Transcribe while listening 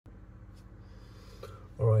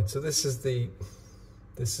All right, so this is the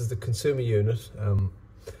consumer unit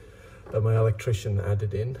that my electrician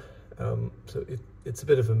added in. So it's a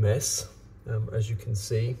bit of a mess, as you can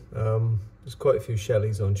see. There's quite a few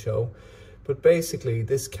Shellys on show, but basically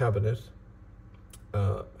this cabinet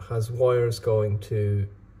has wires going to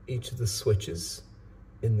each of the switches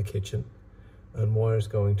in the kitchen and wires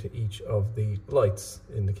going to each of the lights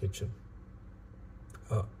in the kitchen.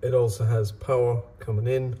 It also has power coming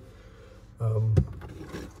in.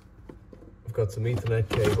 I've got some Ethernet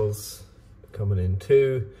cables coming in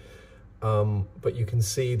too, but you can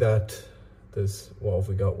see that there's, what have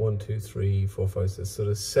we got? 1, 2, 3, 4, 5, 6. So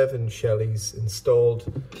there's 7 Shellys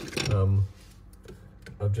installed.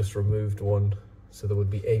 I've just removed one, so there would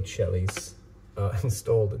be 8 Shellys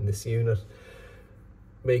installed in this unit,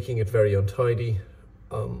 making it very untidy.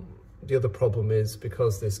 The other problem is,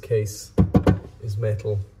 because this case is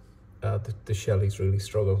metal, the Shellys really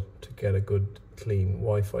struggle to get a good clean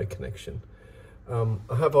Wi-Fi connection.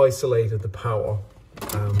 I have isolated the power,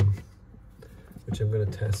 which I'm going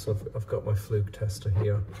to test. So I've got my fluke tester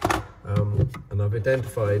here, and I've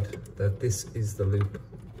identified that this is the loop,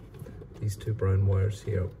 these 2 brown wires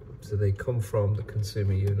here. So they come from the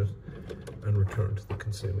consumer unit and return to the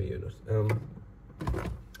consumer unit.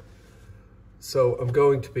 So I'm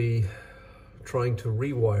going to be trying to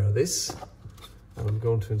rewire this, and I'm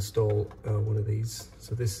going to install one of these.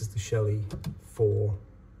 So this is the Shelly 4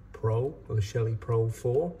 Pro, or the Shelly Pro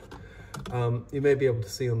 4. You may be able to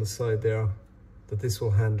see on the side there that this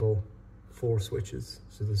will handle 4 switches.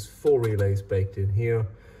 So there's 4 relays baked in here.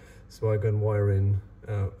 So I can wire in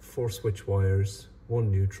 4 switch wires,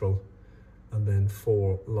 1 neutral, and then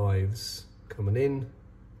 4 lives coming in,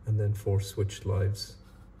 and then 4 switched lives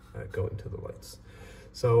going to the lights.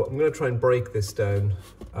 So I'm going to try and break this down.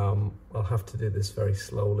 I'll have to do this very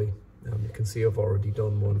slowly. You can see I've already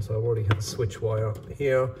done one. So I already have a switch wire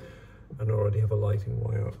here, and I already have a lighting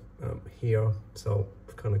wire here. So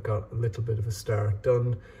I've kind of got a little bit of a start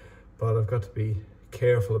done, but I've got to be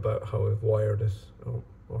careful about how I've wired it,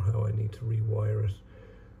 or how I need to rewire it.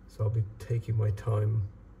 So I'll be taking my time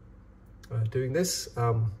doing this.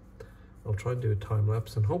 I'll try and do a time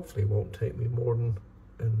lapse, and hopefully it won't take me more than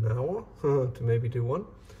an hour to maybe do one.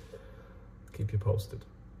 Keep you posted.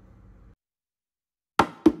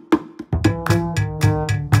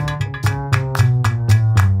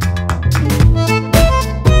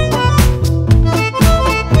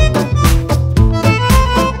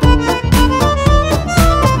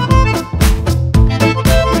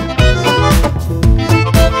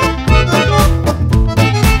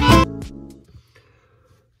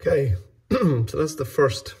 Okay, so that's the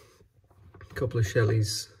first couple of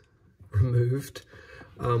Shellys removed.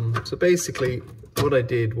 So basically what I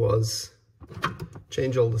did was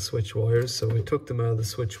change all the switch wires. So I took them out of the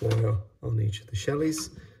switch wire on each of the Shellys,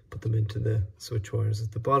 put them into the switch wires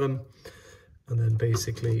at the bottom, and then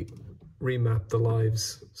basically remap the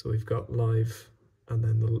lives. So we've got live, and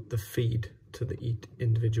then the feed to the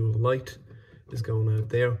individual light is going out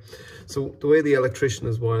there. So the way the electrician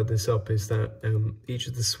has wired this up is that each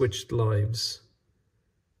of the switched lives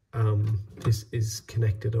is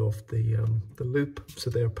connected off the loop, so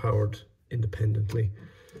they're powered independently.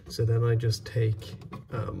 So then I just take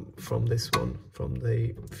from this one, from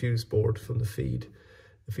the fuse board, from the feed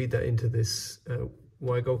that into this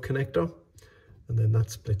WIGO connector, and then that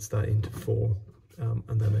splits that into 4.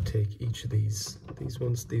 And then I take each of these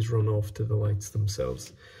ones, these run off to the lights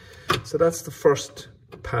themselves. So that's the first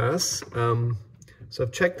pass. So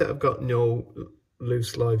I've checked that I've got no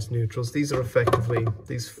loose lives neutrals. These are effectively,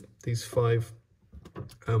 these 5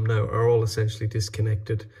 now are all essentially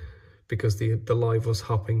disconnected, because the live was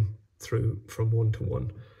hopping through from 1 to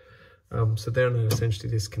 1. So they're now essentially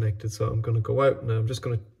disconnected. So I'm going to go out now. I'm just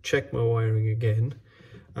going to check my wiring again,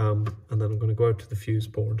 and then I'm going to go out to the fuse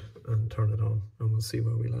board and turn it on, and we'll see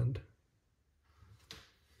where we land.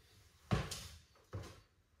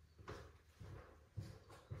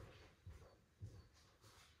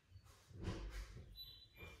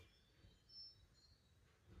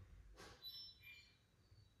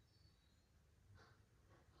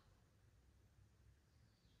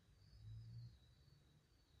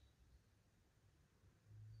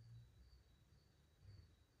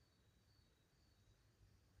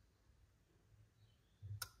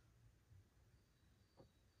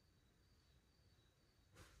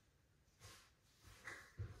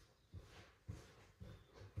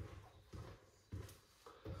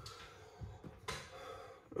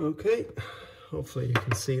 Okay, hopefully you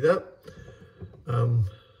can see that.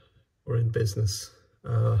 We're in business.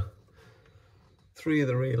 3 of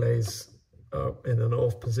the relays are in an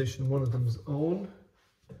off position. One of them's on.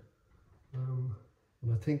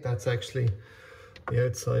 think that's actually the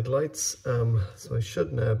outside lights. So I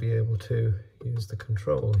should now be able to use the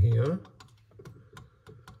control here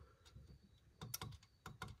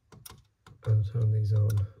and turn these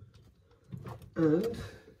on. And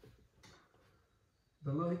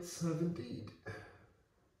the lights have indeed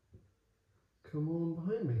come on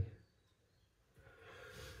behind me,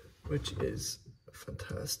 which is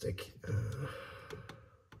fantastic.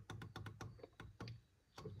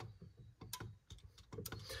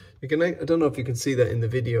 You can, I don't know if you can see that in the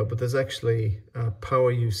video, but there's actually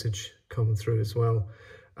power usage coming through as well.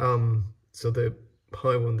 So the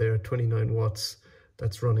high one there, 29 watts,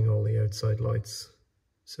 that's running all the outside lights.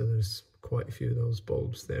 So there's quite a few of those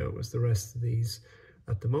bulbs there, whereas the rest of these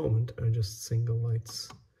at the moment are just single lights.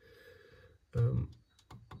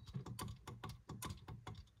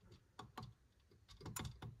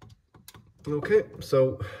 Okay,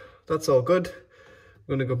 so that's all good. I'm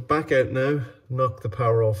going to go back out now, knock the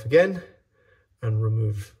power off again, and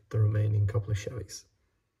remove the remaining couple of Shellys.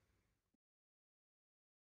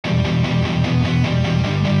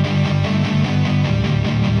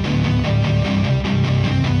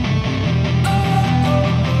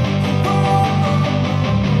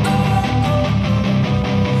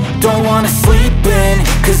 Don't wanna sleep in,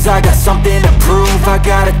 cause I got something to prove. I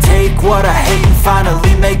gotta take what I hate and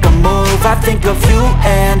finally make a move. I think of you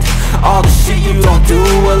and all the shit you don't do.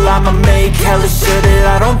 Well, I'ma make hella sure that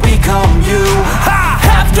I don't become you. I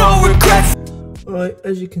have no regrets. Alright,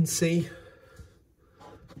 as you can see,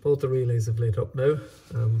 both the relays have lit up now,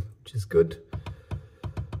 which is good.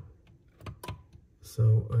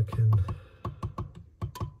 So I can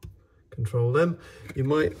control them. You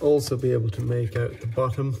might also be able to make out the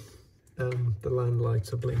bottom, the land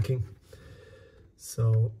lights are blinking,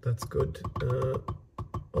 so that's good.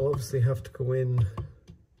 I'll obviously have to go in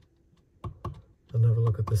and have a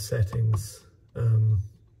look at the settings to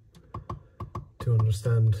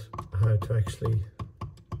understand how to actually,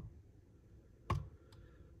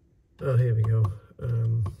 oh, here we go.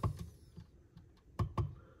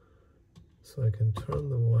 So I can turn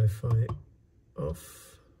the Wi-Fi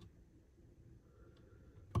off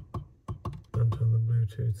and turn the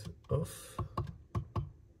Bluetooth off.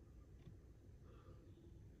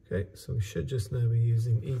 Okay, so we should just now be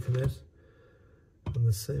using Ethernet, and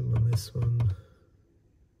the same on this one.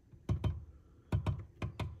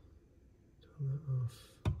 Turn that off.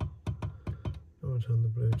 Now turn the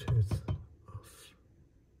Bluetooth off.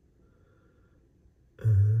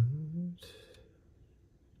 And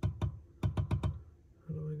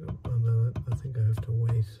how do I go? Oh no, I think I have to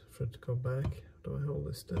wait for it to go back. Do I hold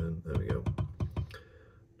this down? There we go.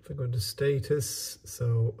 If I go into status,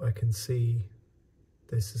 so I can see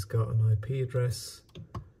this has got an IP address.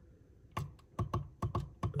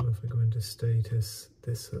 And if I go into status,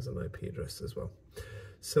 this has an IP address as well.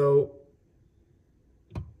 So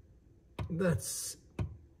that's,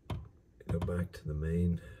 go back to the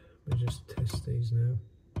main. Let me just test these now.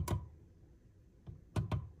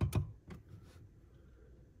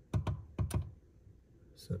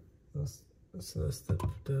 So that's the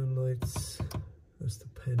down lights, that's the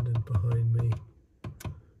pendant behind me,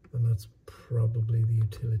 and that's probably the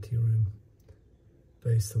utility room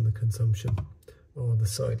based on the consumption, or the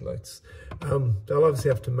side lights. They'll obviously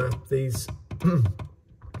have to map these.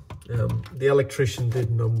 The electrician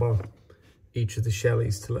did number each of the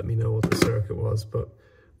Shellys to let me know what the circuit was, but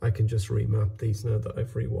I can just remap these now that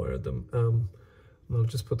I've rewired them. And I'll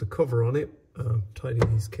just put the cover on it, tidy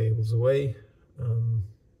these cables away.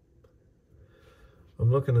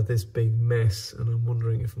 I'm looking at this big mess and I'm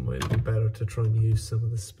wondering if it might be better to try and use some of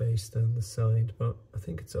the space down the side, but I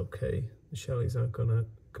think it's okay. The Shellys aren't gonna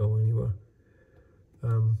go anywhere.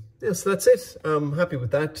 Yeah, so that's it. I'm happy with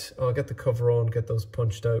that. I'll get the cover on, get those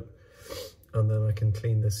punched out, and then I can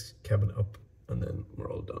clean this cabinet up, and then we're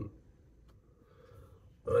all done.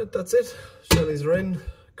 All right, that's it. Shellys are in,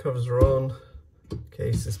 covers are on,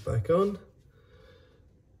 case is back on.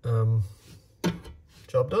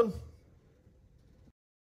 Job done.